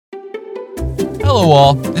Hello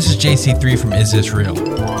all, this is JC3 from Is This Real?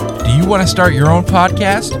 Do you want to start your own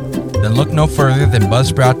podcast? Then look no further than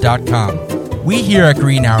Buzzsprout.com. We here at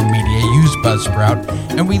Green Hour Media use Buzzsprout,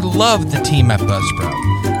 and we love the team at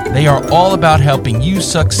Buzzsprout. They are all about helping you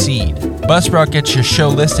succeed. Buzzsprout gets your show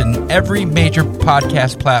listed in every major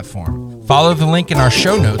podcast platform. Follow the link in our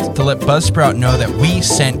show notes to let Buzzsprout know that we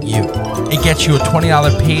sent you. It gets you a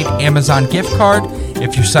 $20 paid Amazon gift card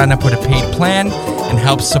if you sign up with a paid plan and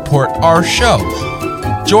helps support our show.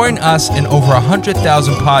 Join us and over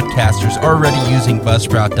 100,000 podcasters already using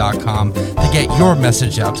Buzzsprout.com to get your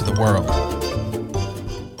message out to the world.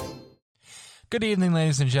 Good evening,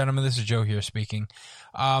 ladies and gentlemen. This is Joe here speaking.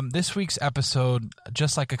 This week's episode,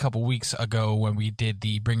 just like a couple weeks ago when we did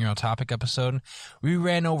the Bring Your Own Topic episode, we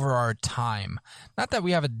ran over our time. Not that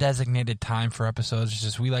we have a designated time for episodes, it's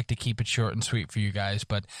just we like to keep it short and sweet for you guys,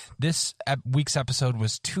 but this week's episode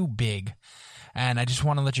was too big. And I just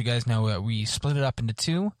want to let you guys know that we split it up into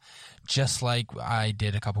two, just like I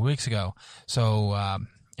did a couple weeks ago. So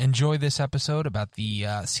enjoy this episode about the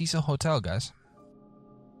Cecil Hotel, guys.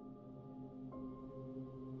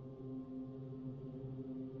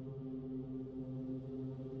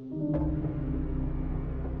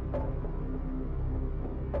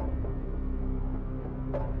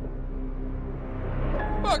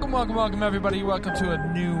 Welcome, everybody. Welcome to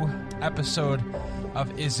a new episode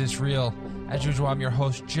of Is This Real? As usual, I'm your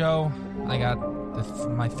host, Joe. I got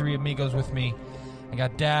my three amigos with me. I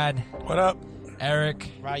got Dad. What up?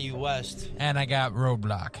 Eric. Ryu West. And I got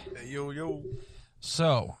Roadblock. Hey, yo.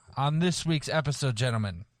 So, on this week's episode,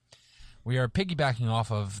 gentlemen, we are piggybacking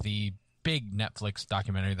off of the big Netflix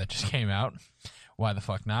documentary that just came out. Why the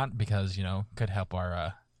fuck not? Because, could help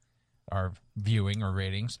our viewing or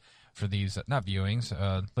ratings for these, not viewings,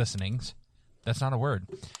 listenings. That's not a word.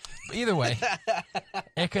 But either way,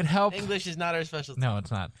 it could help. English is not our specialty. No,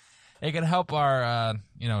 it's not. It could help our,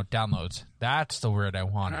 downloads. That's the word I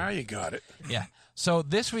wanted. Now you got it. Yeah. So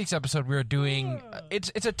this week's episode, we're doing,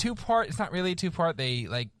 it's a two-part. It's not really a two-part. They,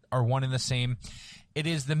 are one and the same. It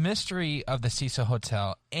is the mystery of the Cecil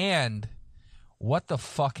Hotel and what the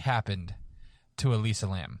fuck happened to Elisa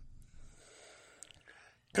Lam.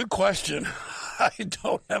 Good question. I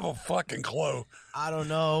don't have a fucking clue. I don't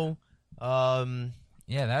know.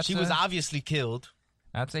 She was obviously killed.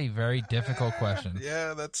 That's a very difficult question.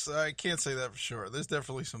 Yeah, I can't say that for sure. There's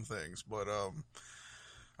definitely some things, but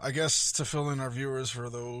I guess to fill in our viewers for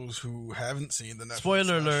those who haven't seen the Netflix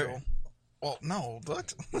Spoiler special, alert. Well, no,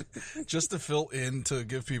 but just to fill in to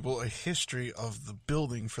give people a history of the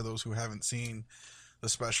building for those who haven't seen the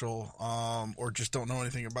special, or just don't know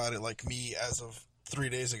anything about it, like me as of 3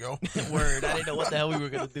 days ago. Word. I didn't know what the hell we were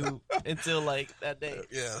going to do until, that day.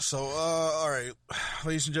 Yeah, so, all right.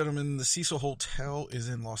 Ladies and gentlemen, the Cecil Hotel is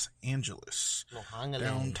in Los Angeles,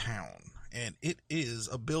 downtown. And it is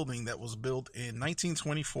a building that was built in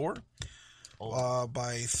 1924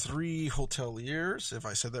 by three hoteliers, if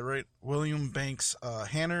I said that right. William Banks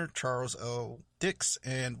Hanner, Charles L. Dix,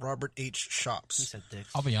 and Robert H. Shops. Who said Dix?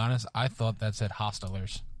 I'll be honest, I thought that said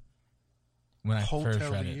hostelers when I first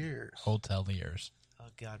read it. Hoteliers. Oh,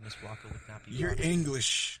 God, Miss Walker would not be Your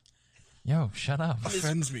English Yo, shut up.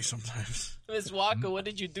 offends me sometimes. Miss Walker, what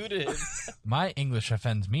did you do to him? My English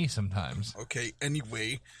offends me sometimes. Okay,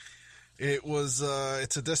 anyway, it's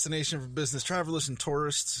a destination for business travelers and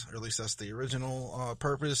tourists, or at least that's the original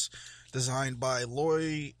purpose, designed by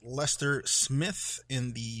Loy Lester Smith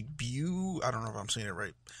in the I don't know if I'm saying it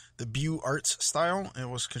right, the Bew Arts style,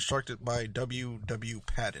 and was constructed by W.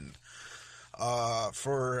 Patton.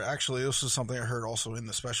 This is something I heard also in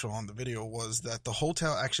the special on the video, was that the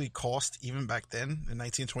hotel actually cost, even back then in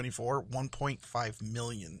 1924, $1.5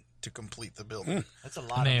 million to complete the building. That's a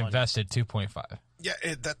lot And they of money. invested 2.5. Yeah,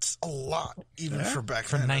 that's a lot, even for back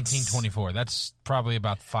For then. 1924. That's probably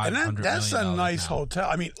about $500 million. That's a nice now. hotel.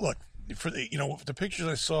 I mean, look, for the pictures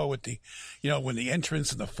I saw with the, when the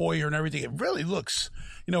entrance and the foyer and everything, it really looks,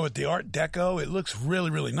 with the Art Deco, it looks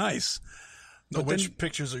really, really nice. No, which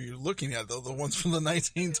pictures are you looking at, though? The ones from the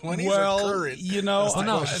 1920s well, or current?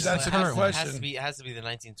 That's a good question. It has to be the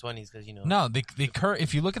 1920s because, No, the current.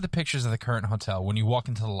 If you look at the pictures of the current hotel, when you walk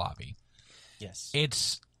into the lobby, yes, it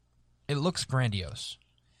looks grandiose.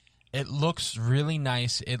 It looks really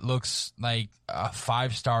nice. It looks like a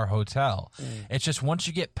 5-star hotel. It's just once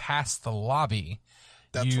you get past the lobby,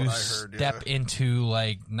 That's you what I heard, step into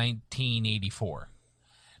 1984.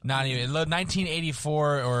 Not even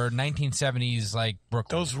 1984 or 1970s, like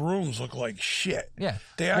Brooklyn. Those rooms look like shit. Yeah,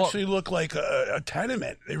 they actually look like a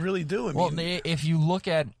tenement. They really do. I mean, if you look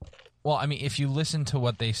at, if you listen to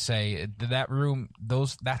what they say, that room,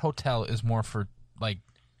 that hotel is more for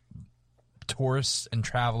tourists and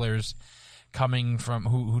travelers, coming from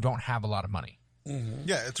who don't have a lot of money. Mm-hmm.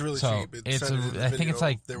 Yeah, it's really so cheap. I think it's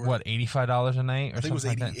like what, $85 a night or I think something it was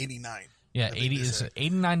like that. 89. Yeah, it's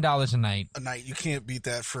 $89 a night. A night, you can't beat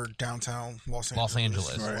that for downtown Los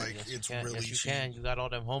Angeles. Right. Like, it's really cheap. You can. You got all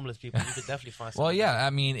them homeless people. You could definitely find. Well, yeah, I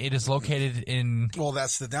mean, it is located in. Well,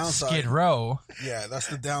 that's the downside. Skid Row. Yeah, that's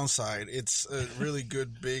the downside. It's a really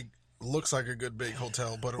good big. Looks like a good big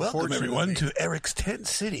hotel, but welcome everyone to Eric's Tent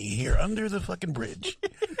City here under the fucking bridge.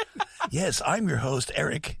 Yes, I'm your host,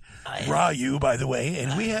 Eric. Ryu, by the way,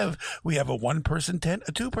 and we have a 1-person tent,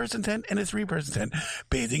 a 2-person tent, and a 3-person tent.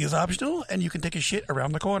 Bathing is optional, and you can take a shit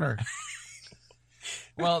around the corner.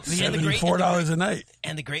 Well, $74 a night.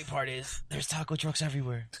 And the great part is, there's taco trucks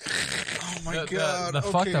everywhere. Oh my god! The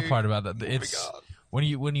fucked up part about that, it's when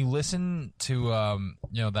you listen to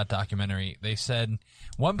that documentary. They said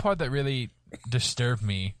one part that really disturbed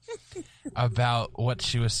me about what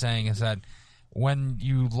she was saying is that when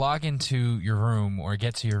you log into your room or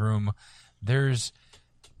get to your room, there's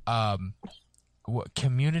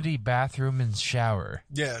community bathroom and shower.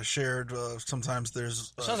 Yeah, shared. Sometimes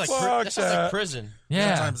there's sounds like prison.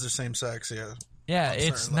 Yeah, sometimes they're same sex. Yeah. Yeah,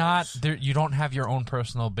 it's not there. You don't have your own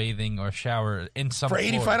personal bathing or shower in some for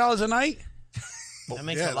 $85 a night. That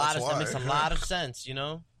makes a lot of sense. You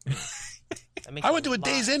know. I went to a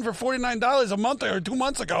Days Inn for $49 a month or 2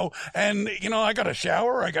 months ago, and I got a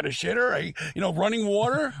shower, I got a shitter, running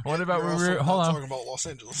water. What about when we were talking about Los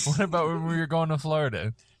Angeles? What about when we were going to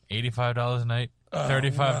Florida? $85 a night,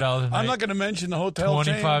 $35 a night. I'm not going to mention the hotel.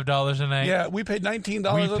 $25 a night. Yeah, we paid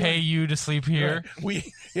 $19. We pay you to sleep here. Right.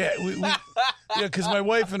 Because my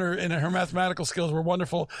wife and her mathematical skills were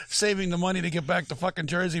wonderful, saving the money to get back to fucking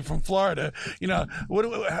Jersey from Florida. What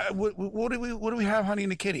do we have, honey, in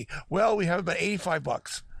the kitty? Well, we have about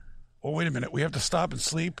 $85. Well, wait a minute, we have to stop and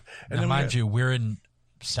sleep. And now, mind you, we're in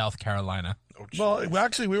South Carolina. Well,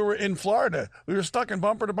 actually, we were in Florida. We were stuck in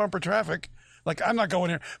bumper to bumper traffic. Like, I'm not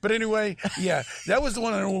going here. But anyway, yeah, that was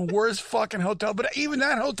one of the worst fucking hotel. But even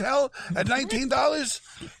that hotel at $19,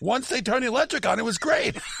 once they turned the electric on, it was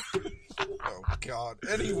great. Oh, God.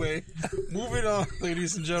 Anyway, moving on,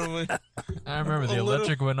 ladies and gentlemen. I remember the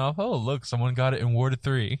electric went off. Oh, look, someone got it in Ward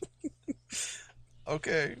 3.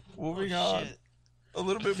 Okay, moving on. Shit. A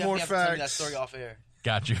little bit more facts. Tell me that story off air.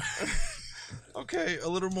 Got you. Okay, a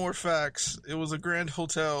little more facts. It was a grand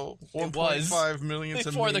hotel, 1.5 million to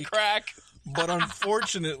before the crack. But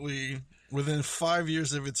unfortunately, within 5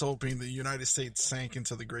 years of its opening, the United States sank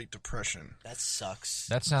into the Great Depression. That sucks.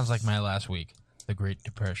 That sounds like my last week. The Great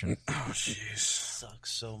Depression. Oh, jeez.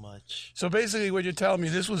 Sucks so much. So basically, what you're telling me,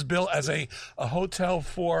 this was built as a hotel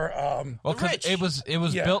for the rich. It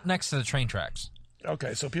was built next to the train tracks.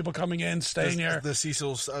 Okay, so people coming in, staying there. The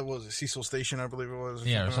Cecil Cecil Station, I believe it was.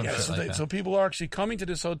 Yeah, or something like that. So people are actually coming to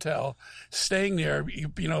this hotel, staying there,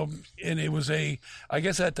 and it was I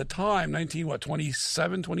guess at the time,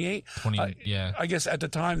 27, 28? 20, yeah. I guess at the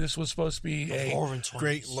time, this was supposed to be a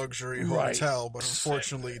great luxury hotel, but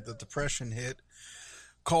unfortunately, the Depression hit.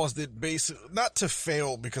 Caused it not to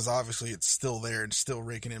fail because obviously it's still there and still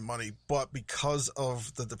raking in money, but because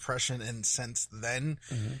of the Depression and since then,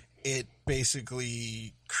 it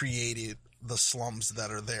basically created the slums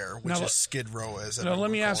that are there, which is Skid Row. Now,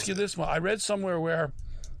 let me ask you this one. I read somewhere where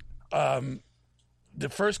the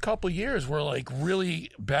first couple years were like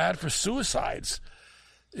really bad for suicides.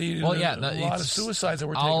 A lot of suicides that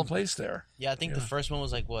were taking place there. Yeah, I think the first one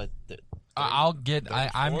was like what? I'm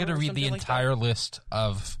going to read the entire list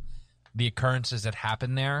of the occurrences that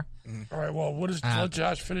happened there. All right, well, let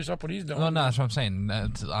Josh finish up what he's doing. No, that's what I'm saying.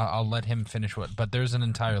 I'll let him finish but there's an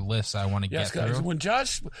entire list I want to get through. When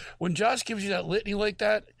Josh gives you that litany like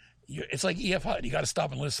that, it's like E.F. Hutton. You got to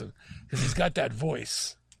stop and listen because he's got that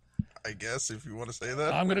voice. I guess if you want to say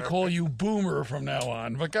that. I'm going to call you Boomer from now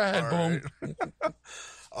on, but go ahead, Boom. Right.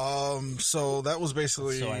 So that was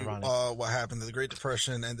basically what happened. The Great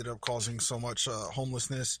Depression ended up causing so much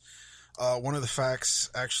homelessness. One of the facts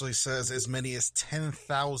actually says as many as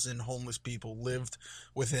 10,000 homeless people lived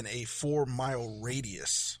within a 4-mile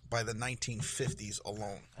radius by the 1950s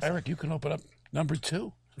alone. Eric, you can open up number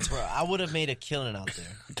 2. Bro, I would have made a killing out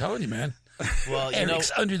there. I'm telling you, man. Well,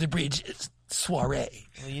 Eric's Under the Bridge soiree.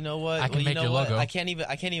 Well, you know what? I can make your logo. I can't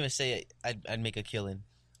even say I'd make a killing.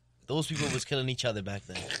 Those people was killing each other back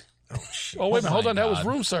then. Oh wait a minute, hold on. That was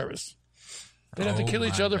room service. They'd have to kill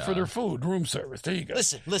each other for their food. Room service. There you go.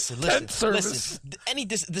 Listen. Service. Listen. Any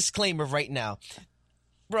disclaimer right now.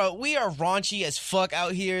 Bro, we are raunchy as fuck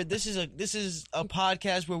out here. This is a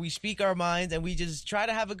podcast where we speak our minds and we just try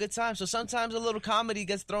to have a good time. So sometimes a little comedy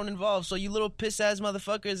gets thrown involved. So you little piss ass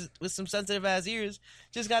motherfuckers with some sensitive ass ears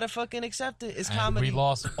just gotta fucking accept it. It's and comedy. We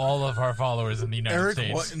lost all of our followers in the United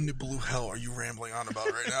States. What in the blue hell are you rambling on about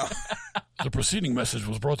right now? The preceding message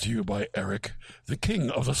was brought to you by Eric, the king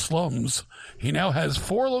of the slums. He now has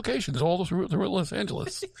 4 locations all through Los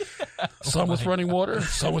Angeles. Some with running water,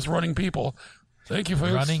 some with running people. Thank you,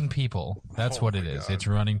 folks. Running people. That's what it is. God. It's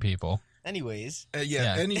running people. Anyways. Go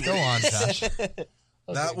on, Josh.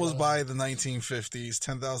 That was by the 1950s.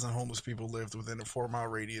 10,000 homeless people lived within a 4-mile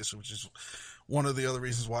radius, which is one of the other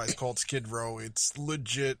reasons why it's called Skid Row. It's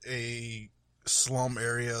legit a slum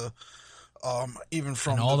area. Even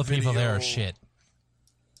from and all the video, people there are shit.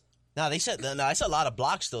 No, I said a lot of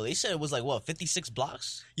blocks though. They said it was like 56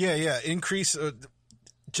 blocks. Yeah. Increase.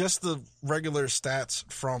 Just the regular stats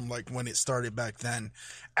from like when it started back then.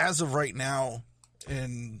 As of right now,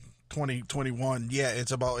 in 2021,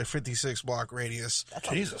 it's about a 56 block radius.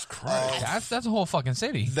 Jesus Christ, that's a whole fucking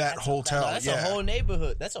city. That hotel, that's a whole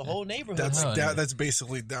neighborhood. That's a whole neighborhood. That's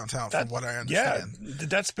basically downtown, from what I understand. Yeah,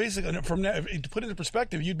 that's basically from that. To put it into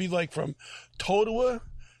perspective, you'd be like from Totowa,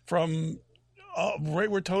 from right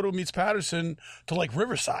where Totowa meets Patterson to like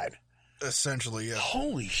Riverside. Essentially, yeah.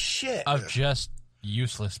 Holy shit! Of just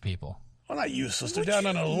useless people. Well, not useless. They're down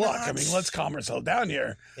on their luck. I mean, let's calm ourselves down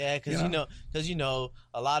here. Yeah, because a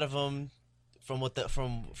lot of them, from what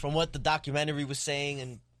the documentary was saying,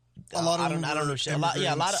 and a lot of I don't know shit. A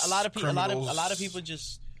lot of people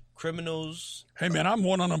just criminals. Hey man, I'm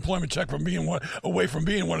one unemployment check from being away from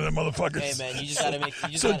being one of them motherfuckers. Hey man, you just gotta make.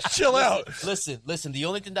 Chill out. Listen. The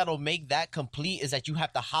only thing that'll make that complete is that you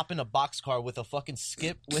have to hop in a boxcar with a fucking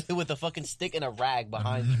skip with a fucking stick and a rag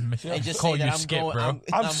behind you, and just say that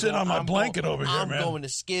I'm sitting on my blanket over here, man. I'm going to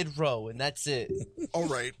Skid Row, and that's it. All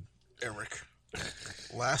right, Eric.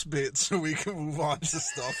 Last bit, so we can move on to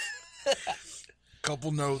stuff.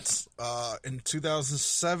 Couple notes. In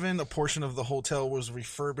 2007, a portion of the hotel was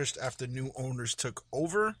refurbished after new owners took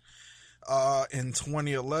over. In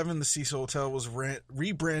 2011, the Cecil Hotel was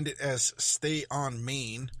rebranded as Stay on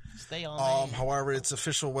Main. Stay on Main. However, its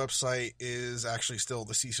official website is actually still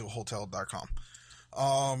thececilhotel.com.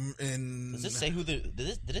 Does it say who did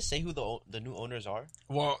it say who the new owners are?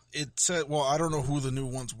 Well, it said. Well, I don't know who the new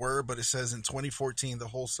ones were, but it says in 2014 the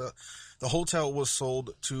hotel was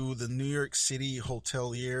sold to the New York City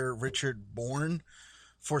hotelier Richard Bourne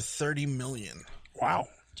for $30 million. Wow.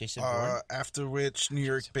 Jason Bourne. After which New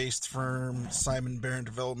York-based firm Simon Barron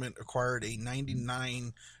Development acquired a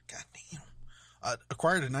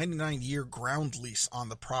 99-year ground lease on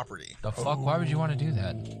the property. The fuck? Why would you want to do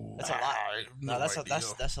that? That's a lot.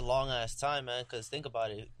 That's a long ass time, man. Because think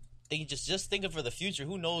about it. Just thinking for the future.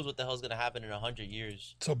 Who knows what the hell's gonna happen in 100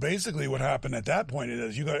 years? So basically, what happened at that point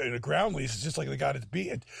is you got in a ground lease. It's just like they got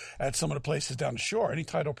at some of the places down the shore. Any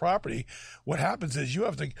title property. What happens is you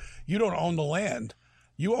don't own the land.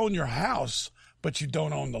 You own your house, but you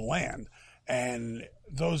don't own the land. And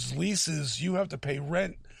those leases, you have to pay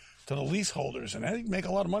rent to the leaseholders, and they make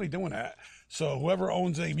a lot of money doing that. So whoever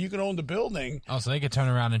owns you can own the building. Oh, so they could turn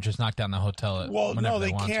around and just knock down the hotel. Well, no,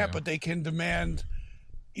 they can't, but they can demand.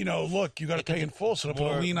 Look, you got to pay in full, so they'll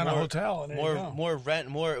put a lien on a hotel. And more rent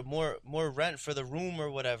for the room or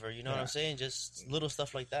whatever. You know what I'm saying? Just little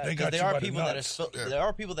stuff like that. There are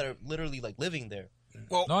people that are literally like living there.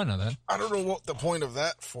 Well, no, I know that. I don't know what the point of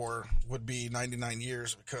that would be 99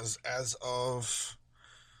 years, because as of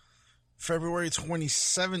February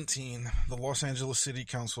 2017, the Los Angeles City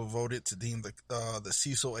Council voted to deem the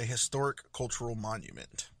Cecil a historic cultural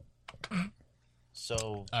monument.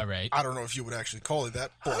 So, all right. I don't know if you would actually call it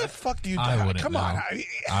that. How the fuck do you do I that? wouldn't Come know. on.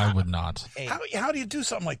 I would not. How do you do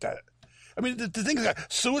something like that? I mean, the thing is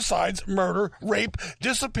that suicides, murder, rape,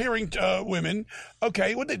 disappearing women.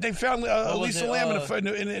 Okay, they found Lisa Lam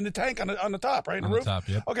in the tank on the top, right? On the roof? Top,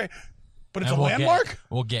 yep. Okay, but it's a landmark?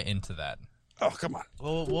 We'll get into that. Oh, come on.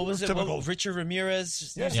 Well, what was it? Richard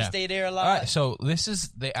Ramirez used to stay there a lot? All right, so this is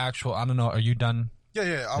the actual, I don't know, are you done?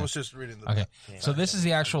 Yeah, I was just reading the Okay, so this is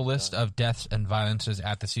the actual list of deaths and violences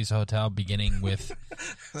at the Cecil Hotel, beginning with...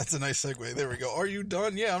 That's a nice segue. There we go. Are you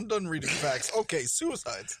done? Yeah, I'm done reading facts. Okay,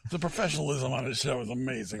 suicides. The professionalism on this show is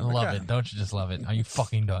amazing. I love it. Don't you just love it? Are you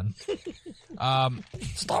fucking done?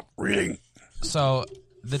 Stop reading. So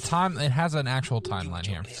the time, it has an actual timeline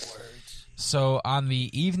here. So on the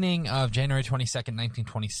evening of January 22nd,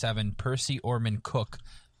 1927, Percy Orman Cook,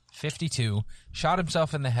 52, shot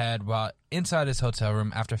himself in the head while inside his hotel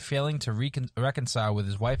room after failing to reconcile with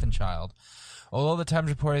his wife and child. Although the Times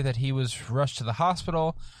reported that he was rushed to the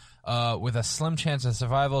hospital, with a slim chance of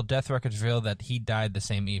survival. Death records reveal that he died the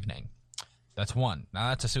same evening. That's one. Now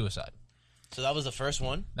that's a suicide. So that was the first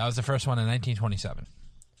one? That was the first one in 1927.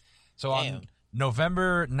 So Damn. on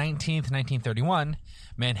November 19th, 1931,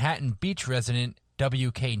 Manhattan Beach resident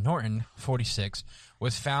W.K. Norton, 46,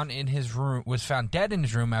 was found dead in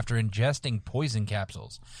his room after ingesting poison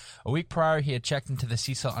capsules. A week prior, he had checked into the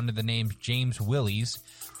Cecil under the name James Willies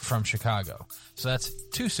from Chicago. So that's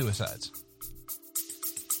 2 suicides.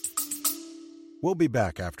 We'll be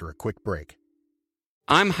back after a quick break.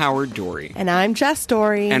 I'm Howard Dory. And I'm Jess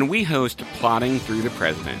Dory. And we host Plotting Through the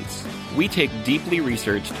Presidents. We take deeply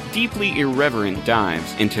researched, deeply irreverent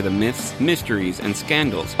dives into the myths, mysteries, and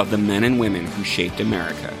scandals of the men and women who shaped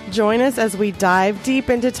America. Join us as we dive deep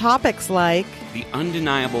into topics like the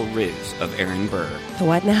undeniable riz of Aaron Burr. The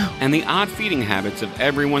what now? And the odd feeding habits of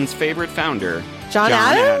everyone's favorite founder, John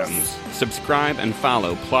Adams? Subscribe and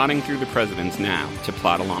follow Plotting Through the Presidents now to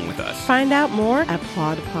plot along with us. Find out more at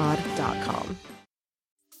plodpod.com.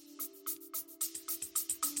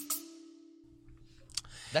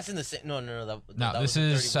 That's in the same. No. No, that this was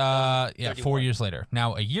is 31. 4 years later.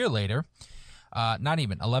 Now, a year later, not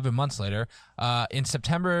even 11 months later, in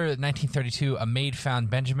September 1932, a maid found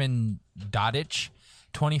Benjamin Dodich,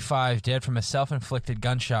 25, dead from a self-inflicted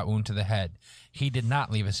gunshot wound to the head. He did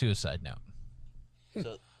not leave a suicide note.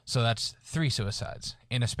 So that's 3 suicides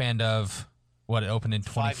in a span of what? It opened in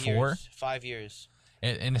 24. 5 years.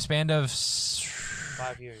 In a span of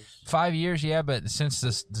 5 years. 5 years, yeah, but since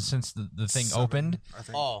the thing 7, opened, I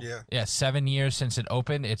think. yeah, 7 years since it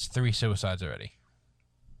opened, it's 3 suicides already.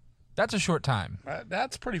 That's a short time.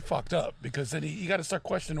 That's pretty fucked up because then you got to start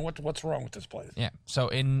questioning what's wrong with this place. Yeah. So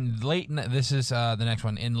this is the next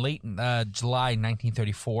one. In late July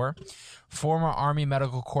 1934, former Army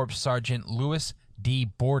Medical Corps Sergeant Louis D.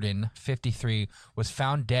 Borden, 53, was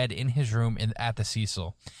found dead in his room at the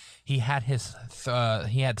Cecil. He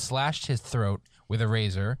had slashed his throat with a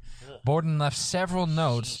razor. Borden left several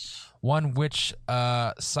notes, one which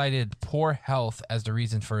cited poor health as the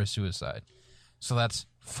reason for his suicide. So that's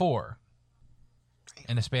 4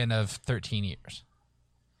 in a span of 13 years.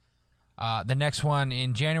 The next one,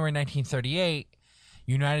 in January 1938,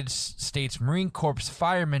 United States Marine Corps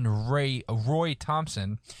fireman Roy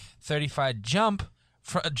Thompson, 35, jumped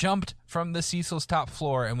from the Cecil's top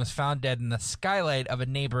floor and was found dead in the skylight of a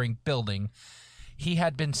neighboring building. He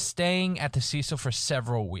had been staying at the Cecil for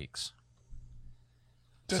several weeks.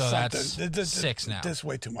 So that's 6 now. That's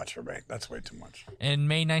way too much for me. That's way too much. In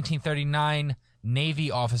May 1939,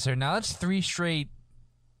 Navy officer. Now that's 3 straight,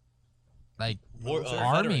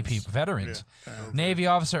 Army people, veterans. Yeah. Navy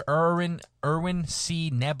officer Irwin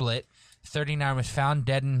C. Neblett, 39, was found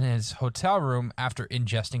dead in his hotel room after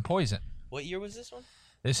ingesting poison. What year was this one?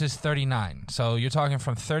 This is 39. So you're talking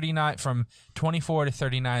from 24 to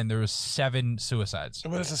 39, there was 7 suicides.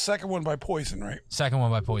 But it's the second one by poison, right? Second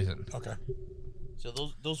one by poison. Okay. So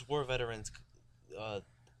those war veterans.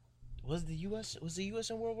 Was the U.S.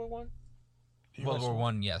 in World War One? World War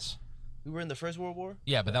One, yes. We were in the First World War?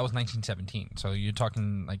 Yeah, but that was 1917. So you're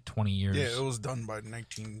talking 20 years. Yeah, it was done by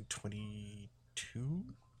 1922.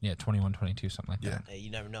 Yeah, 21, 22, something like that. Hey, you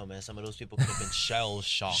never know, man. Some of those people could have been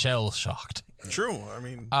shell-shocked. Shell-shocked. True. I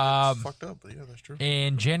mean, it's fucked up. But yeah, that's true.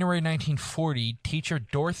 In January 1940, teacher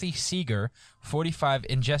Dorothy Seeger, 45,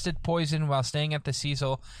 ingested poison while staying at the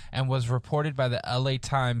Cecil and was reported by the LA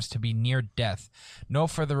Times to be near death. No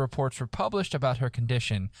further reports were published about her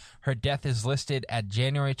condition. Her death is listed at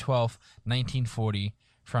January 12, 1940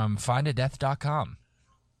 from findadeath.com.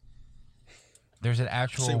 There's an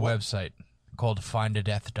actual website called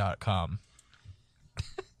findadeath.com.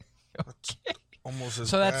 Okay. Almost as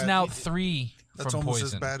so that's bad. now 3 That's from almost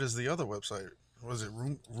poison. as bad as the other website. Was it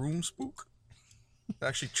Room Spook? It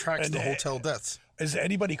actually tracks the hotel deaths. Is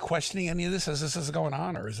anybody questioning any of this as this is going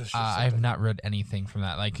on, or is this just I have not read anything from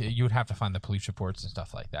that. You would have to find the police reports and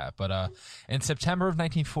stuff like that. But in September of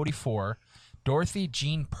 1944, Dorothy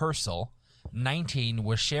Jean Purcell, 19,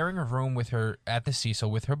 was sharing a room with her at the Cecil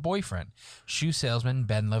with her boyfriend, shoe salesman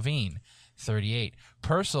Ben Levine, 38.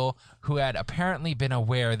 Purcell, who had apparently been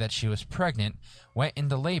aware that she was pregnant, went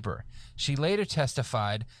into labor. She later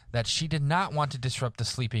testified that she did not want to disrupt the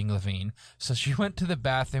sleeping Levine, so she went to the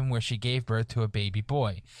bathroom where she gave birth to a baby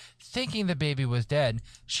boy. Thinking the baby was dead,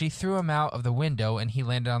 she threw him out of the window and he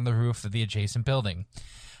landed on the roof of the adjacent building.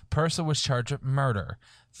 Purcell was charged with murder.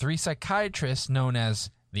 3 psychiatrists, known as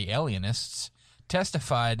the alienists,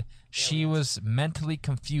 testified she was mentally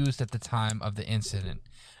confused at the time of the incident.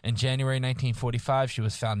 In January 1945, she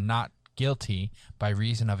was found not guilty by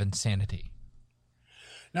reason of insanity.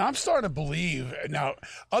 Now, I'm starting to believe, now,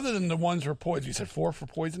 other than the ones for poison, you said 4 for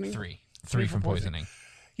poisoning? 3 from poisoning.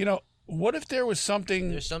 What if there was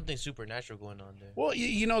something? There's something supernatural going on there. Well,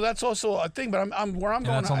 that's also a thing. But I'm where I'm And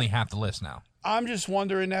going. that's only half the list now. I'm just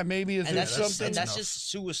wondering that maybe is And there that's something?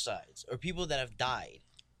 just suicides or people that have died.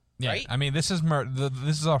 Yeah, Right? I mean, this is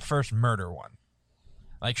this is our first murder one,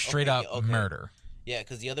 like straight up murder. Yeah,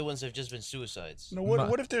 because the other ones have just been suicides.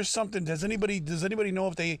 What if there's something? Does anybody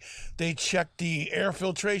know if they checked the air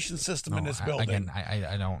filtration system in this building? Again,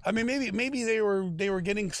 I don't. I mean, maybe they were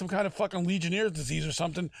getting some kind of fucking Legionnaire's disease or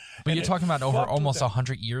something. But you're talking about over almost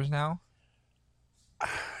 100 years now.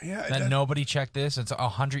 Yeah, that nobody checked this. It's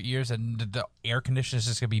 100 years, and the air conditioner is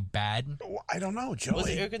just gonna be bad. I don't know, Joey. Was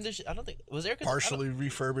it air conditioning? I don't think was air conditioning. Partially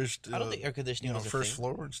refurbished. I don't think air conditioning was a first thing.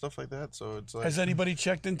 floor and stuff like that. So it's like, Has anybody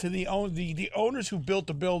checked into the owners who built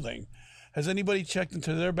the building? Has anybody checked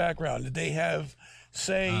into their background? Did they have,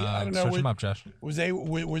 say, I don't know, search them up, Josh.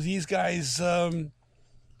 were these guys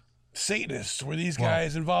Satanists? Were these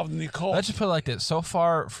guys involved in the occult? Let's just put it like this. So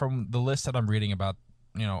far from the list that I'm reading about,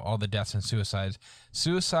 all the deaths and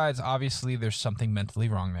suicides, obviously there's something mentally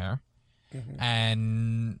wrong there. Mm-hmm.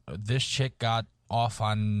 And this chick got off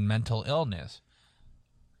on mental illness.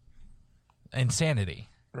 Insanity.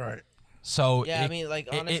 Right. So yeah, I mean,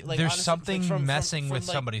 honestly, there's something messing with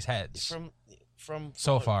somebody's heads. From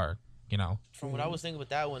so far, From what I was thinking with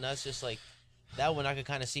that one, that's just like that one. I could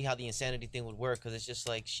kind of see how the insanity thing would work because it's just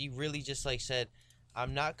like she really just like said,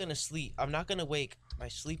 "I'm not gonna sleep. I'm not gonna wake my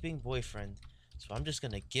sleeping boyfriend. So I'm just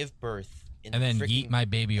gonna give birth." And then yeet my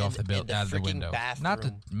baby off out of the window. Bathroom. Not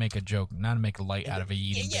to make a joke, not to make a light out of a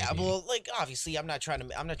yeeting yeah, baby. well, like obviously, I'm not trying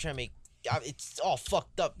to make. It's all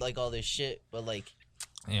fucked up, like all this shit, but like.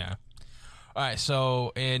 Yeah. All right.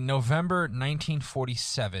 So in November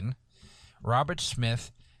 1947, Robert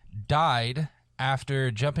Smith died after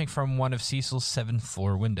jumping from one of Cecil's 7th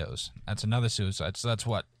floor windows. That's another suicide. So that's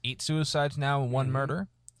what, 8 suicides now and 1 murder.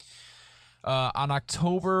 On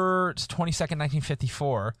October 22nd,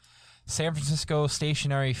 1954, San Francisco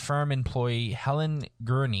stationery firm employee Helen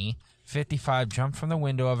Gurney, 55, jumped from the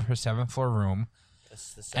window of her 7th floor room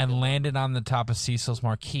and landed on the top of Cecil's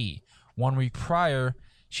marquee. 1 week prior,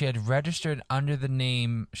 she had registered at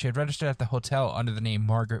the hotel under the name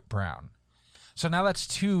Margaret Brown. So now that's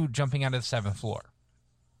 2 jumping out of the 7th floor.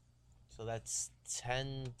 So that's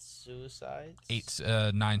 10 suicides?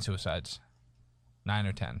 9 suicides. 9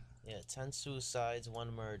 or 10. Yeah, 10 suicides,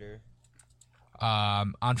 1 murder.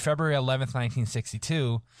 On February 11th,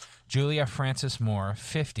 1962, Julia Frances Moore,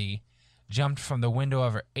 50, jumped from the window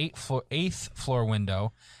of her 8th floor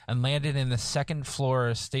window and landed in the second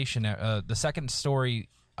story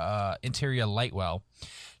interior light well.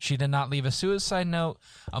 She did not leave a suicide note.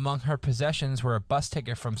 Among her possessions were a bus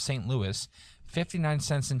ticket from St. Louis, 59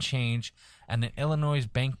 cents in change, and an Illinois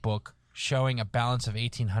bank book showing a balance of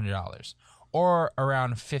 $1,800, or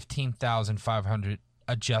around $15,500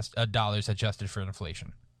 dollars adjusted for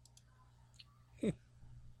inflation. Yeah,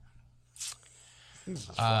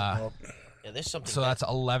 there's something. So that's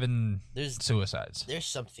 11 suicides. There's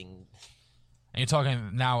something. And you're talking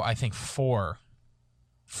now, I think, 4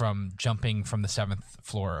 from jumping from the 7th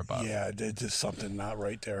floor above. Yeah, there's just something not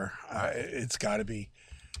right there. It's got to be.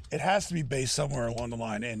 It has to be based somewhere along the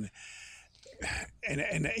line, and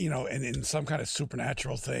in some kind of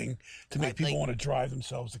supernatural thing to make people want to drive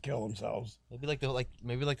themselves to kill themselves.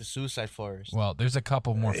 Maybe like the suicide forest. Well, there's a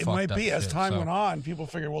couple more. It might be as time went on. People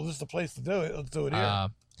figured, well, this is the place to do it. Let's do it here.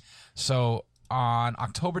 So on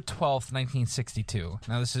October 12th, 1962.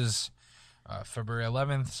 Now this is February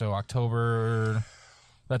 11th. So October.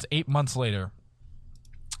 That's 8 months later.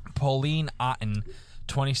 Pauline Otten,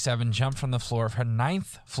 27, jumped from the floor of her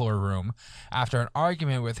 9th floor room after an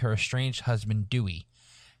argument with her estranged husband, Dewey.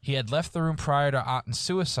 He had left the room prior to Otten's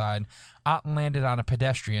suicide. Otten landed on a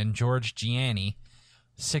pedestrian, George Gianni,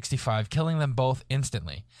 65, killing them both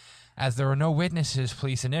instantly. As there were no witnesses,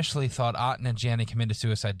 police initially thought Otten and Gianni committed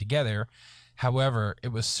suicide together. However,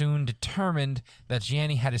 it was soon determined that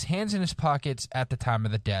Gianni had his hands in his pockets at the time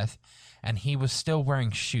of the death, and he was still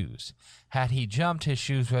wearing shoes. Had he jumped, his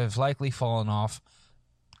shoes would have likely fallen off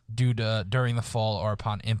during the fall or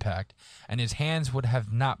upon impact, and his hands would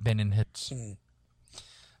have not been in his.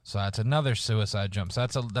 So that's another suicide jump. So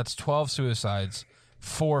that's 12 suicides,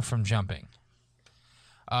 4 from jumping.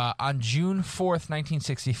 On June 4th,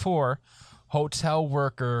 1964, hotel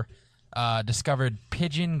worker discovered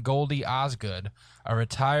Pigeon Goldie Osgood, a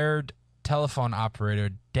retired telephone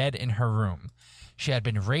operator, dead in her room. She had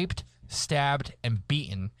been raped, stabbed, and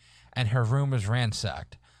beaten, and her room was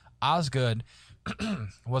ransacked. Osgood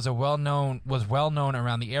was well known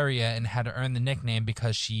around the area and had earned the nickname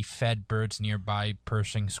because she fed birds nearby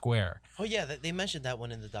Pershing Square. Oh yeah, they mentioned that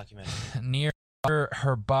one in the documentary. Near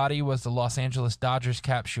Her body was the Los Angeles Dodgers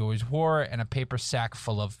cap she always wore and a paper sack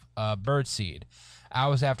full of birdseed.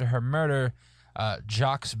 Hours after her murder,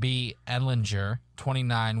 Jacques B. Ellinger,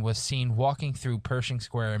 29, was seen walking through Pershing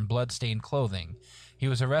Square in blood-stained clothing. He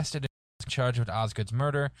was arrested and charged with Osgood's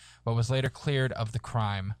murder, but was later cleared of the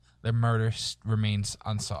crime. The murder remains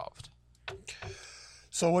unsolved.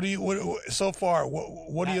 So what are you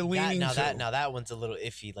leaning to? Now that one's a little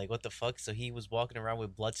iffy. Like, what the fuck? So he was walking around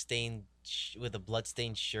with with a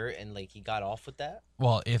bloodstained shirt, and like he got off with that.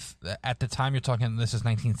 Well, if at the time you're talking, this is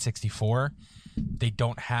 1964, they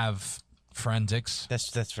don't have forensics.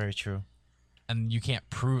 That's very true. And you can't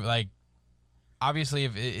prove, like, obviously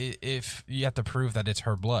if you have to prove that it's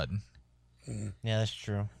her blood. Yeah, that's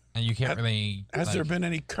true. And you can't really. Has there been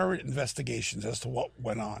any current investigations as to what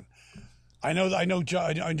went on? I know.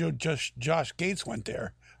 Josh Gates went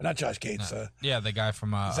there. Not Josh Gates. Yeah, the guy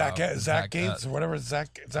from Zach Gates or whatever.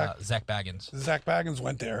 Zach Baggins. Zach Baggins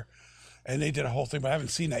went there, and they did a whole thing, but I haven't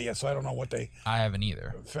seen that yet, so I don't know what they. I haven't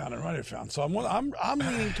either. Found and what they found. So I'm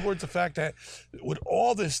leaning towards the fact that with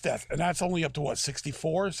all this death, and that's only up to what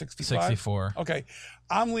 64, 65? 64. Okay,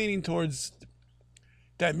 I'm leaning towards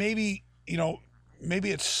that. Maybe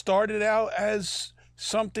it started out as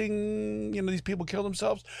something, these people killed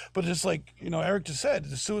themselves, but just like Eric just said,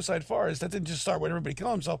 the suicide forest, that didn't just start when everybody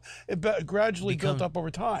killed himself. It gradually built up over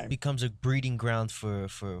time. Becomes a breeding ground for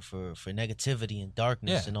negativity and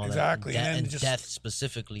darkness and all exactly. that, and death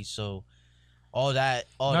specifically. So all that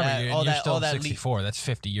still 64. That's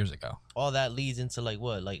 50 years ago. All that leads into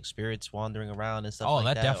like spirits wandering around and stuff. Oh,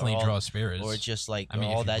 like that definitely draws spirits. Or just like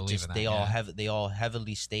all that. Just they all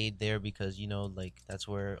heavily stayed there because that's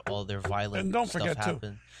where all their violent and don't stuff forget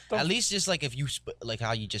happened. At least just like if you like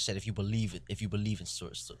how you just said, if you believe in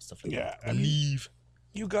sort of stuff like that. Believe.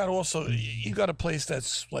 You got a place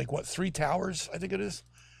that's like what 3 towers, I think it is.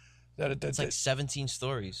 It's like 17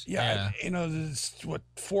 stories. Yeah. There's what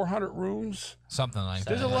 400 rooms, something like that.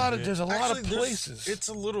 There's a lot of places. It's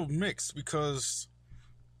a little mixed because,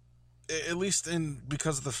 at least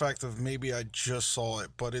because of the fact of maybe I just saw it,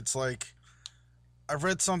 but it's like I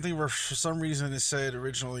read something where for some reason it said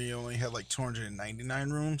originally you only had like 299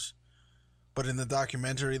 rooms, but in the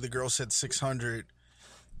documentary the girl said 600.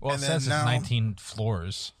 Well, it says it's 19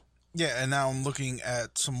 floors. Yeah, and now I'm looking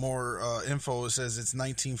at some more info. It says it's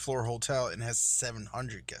 19-floor hotel and has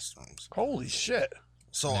 700 guest rooms. Holy shit!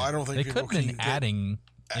 So I don't think they people could have been adding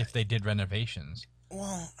if they did renovations.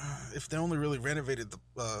 Well, if they only really renovated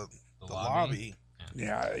the lobby.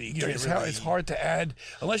 Yeah, it's hard to add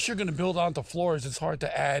unless you're going to build onto floors. It's hard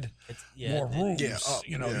to add more rooms.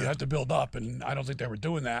 You have to build up, and I don't think they were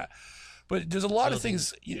doing that. But there's a lot of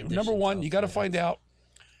things. Number one, you got to find out.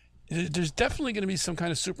 There's definitely going to be some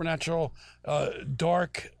kind of supernatural,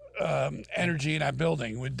 dark energy in that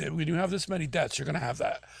building. When you have this many deaths, you're going to have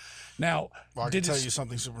that. Now, I can tell you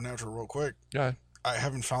something supernatural real quick. Go ahead. I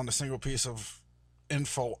haven't found a single piece of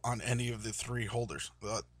info on any of the 3 holders,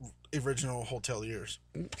 the original hoteliers.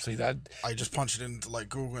 See that? I just punched it into like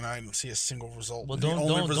Google and I didn't see a single result. Well, don't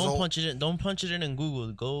punch it in. Don't punch it in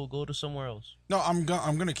Google. Go to somewhere else. No, I'm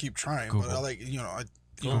gonna keep trying. Google. But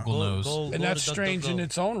Google knows. And that's strange in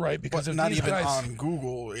its own right because but if not these even guys... on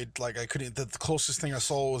Google. I couldn't. The closest thing I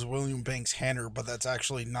saw was William Banks Hanner, but that's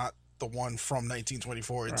actually not the one from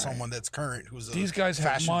 1924. It's someone that's current who's a these guys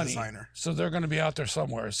have money, designer. So they're going to be out there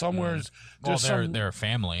somewhere. They're a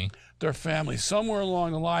family. They're family. Somewhere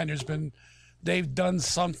along the line, they've done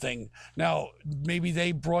something. Now, maybe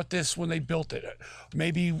they brought this when they built it.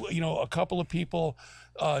 Maybe a couple of people,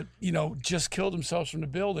 just killed themselves from the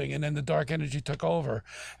building, and then the dark energy took over.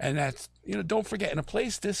 And that's don't forget, in a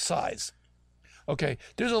place this size. Okay,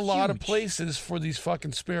 there's a lot of places for these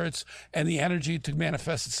fucking spirits and the energy to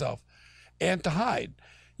manifest itself and to hide.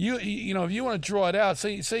 If you want to draw it out,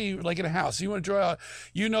 say you like in a house, you want to draw out,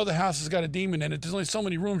 the house has got a demon in it. There's only so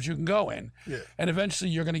many rooms you can go in. Yeah. And eventually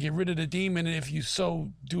you're going to get rid of the demon if you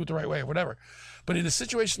do it the right way or whatever. But in a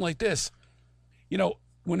situation like this,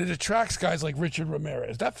 when it attracts guys like Richard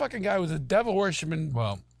Ramirez, that fucking guy was a devil worshiping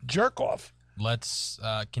jerk off. Let's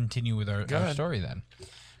continue with our story then,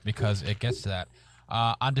 because it gets to that.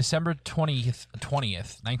 On December 20th,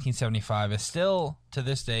 1975, a still to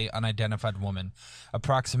this day unidentified woman,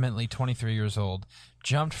 approximately 23 years old,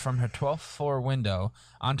 jumped from her 12th floor window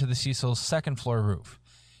onto the Cecil's second-floor roof.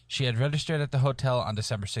 She had registered at the hotel on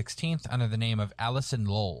December 16th under the name of Allison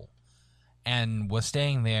Lowell and was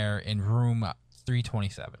staying there in room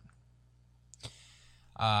 327.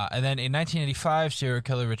 And then in 1985, serial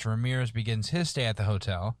killer Richard Ramirez begins his stay at the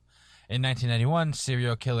hotel. In 1991,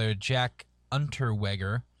 serial killer Jack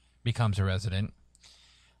Unterweger becomes a resident.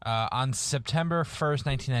 On September 1st,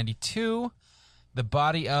 1992, The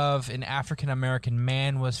body of an African-American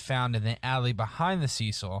man was found in the alley behind the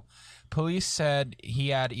Cecil. Police said he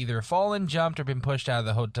had either fallen, jumped, or been pushed out of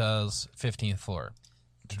the hotel's 15th floor.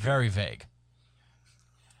 It's very vague.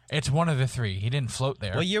 It's one of the three. He didn't float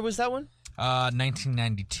there. What year was that one?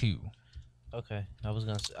 1992. Okay, I was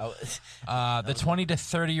gonna say. The 20 to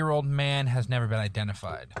 30-year-old man has never been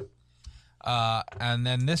identified. And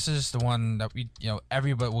then this is the one that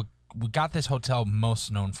everybody we got this hotel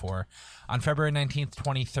most known for. On February 19th,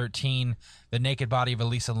 2013, the naked body of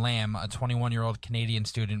Elisa Lam, a 21-year-old Canadian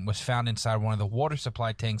student, was found inside one of the water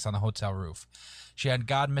supply tanks on the hotel roof. She had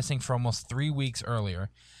gone missing for almost 3 weeks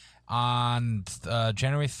earlier, on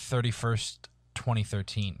January 31st,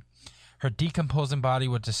 2013. Her decomposing body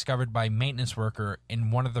was discovered by a maintenance worker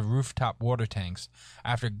in one of the rooftop water tanks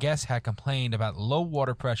after guests had complained about low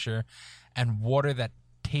water pressure and water that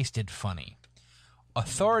tasted funny.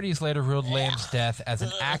 Authorities later ruled Lamb's death as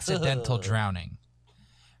an accidental drowning.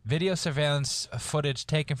 Video surveillance footage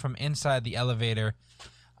taken from inside the elevator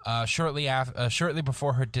shortly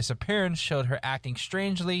before her disappearance showed her acting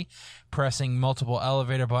strangely, pressing multiple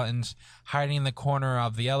elevator buttons, hiding in the corner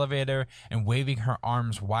of the elevator, and waving her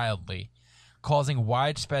arms wildly, causing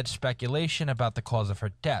widespread speculation about the cause of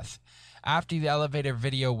her death. After the elevator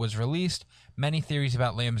video was released, many theories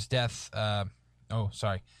about Lamb's death...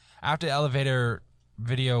 After the elevator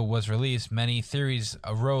video was released, many theories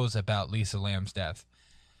arose about Elisa Lamb's death.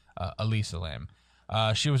 Elisa Lam.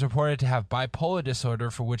 She was reported to have bipolar disorder,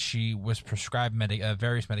 for which she was prescribed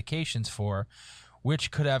various medications for, which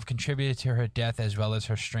could have contributed to her death as well as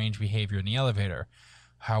her strange behavior in the elevator.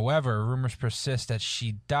 However, rumors persist that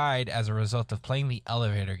she died as a result of playing the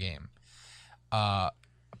elevator game, a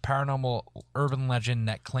paranormal urban legend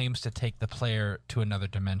that claims to take the player to another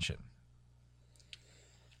dimension.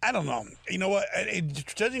 I don't know. You know what?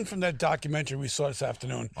 Judging from that documentary we saw this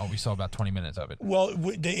afternoon. Oh, we saw about 20 minutes of it. Well,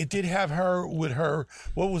 it did have her with her.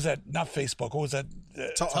 What was that? Not Facebook. What was that?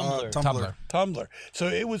 Tumblr. So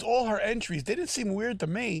it was all her entries. They didn't seem weird to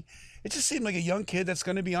me. It just seemed like a young kid that's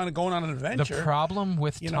going to be going on an adventure. The problem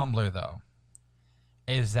with Tumblr, though,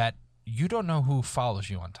 is that you don't know who follows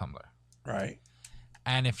you on Tumblr. Right.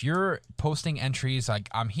 And if you're posting entries like,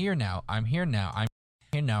 I'm here now, I'm here now, I'm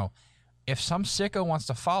here now, if some sicko wants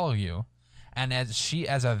to follow you, and as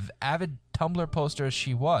an avid Tumblr poster as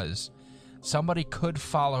she was, somebody could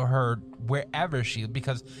follow her wherever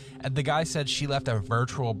because the guy said she left a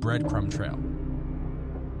virtual breadcrumb trail.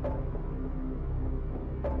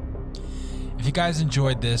 If you guys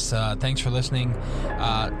enjoyed this, thanks for listening.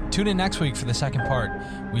 Tune in next week for the second part.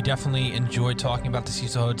 We definitely enjoyed talking about the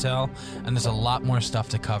Cecil Hotel, and there's a lot more stuff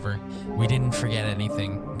to cover. We didn't forget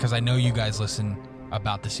anything, because I know you guys listen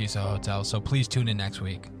about the Cecil Hotel, so please tune in next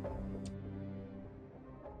week.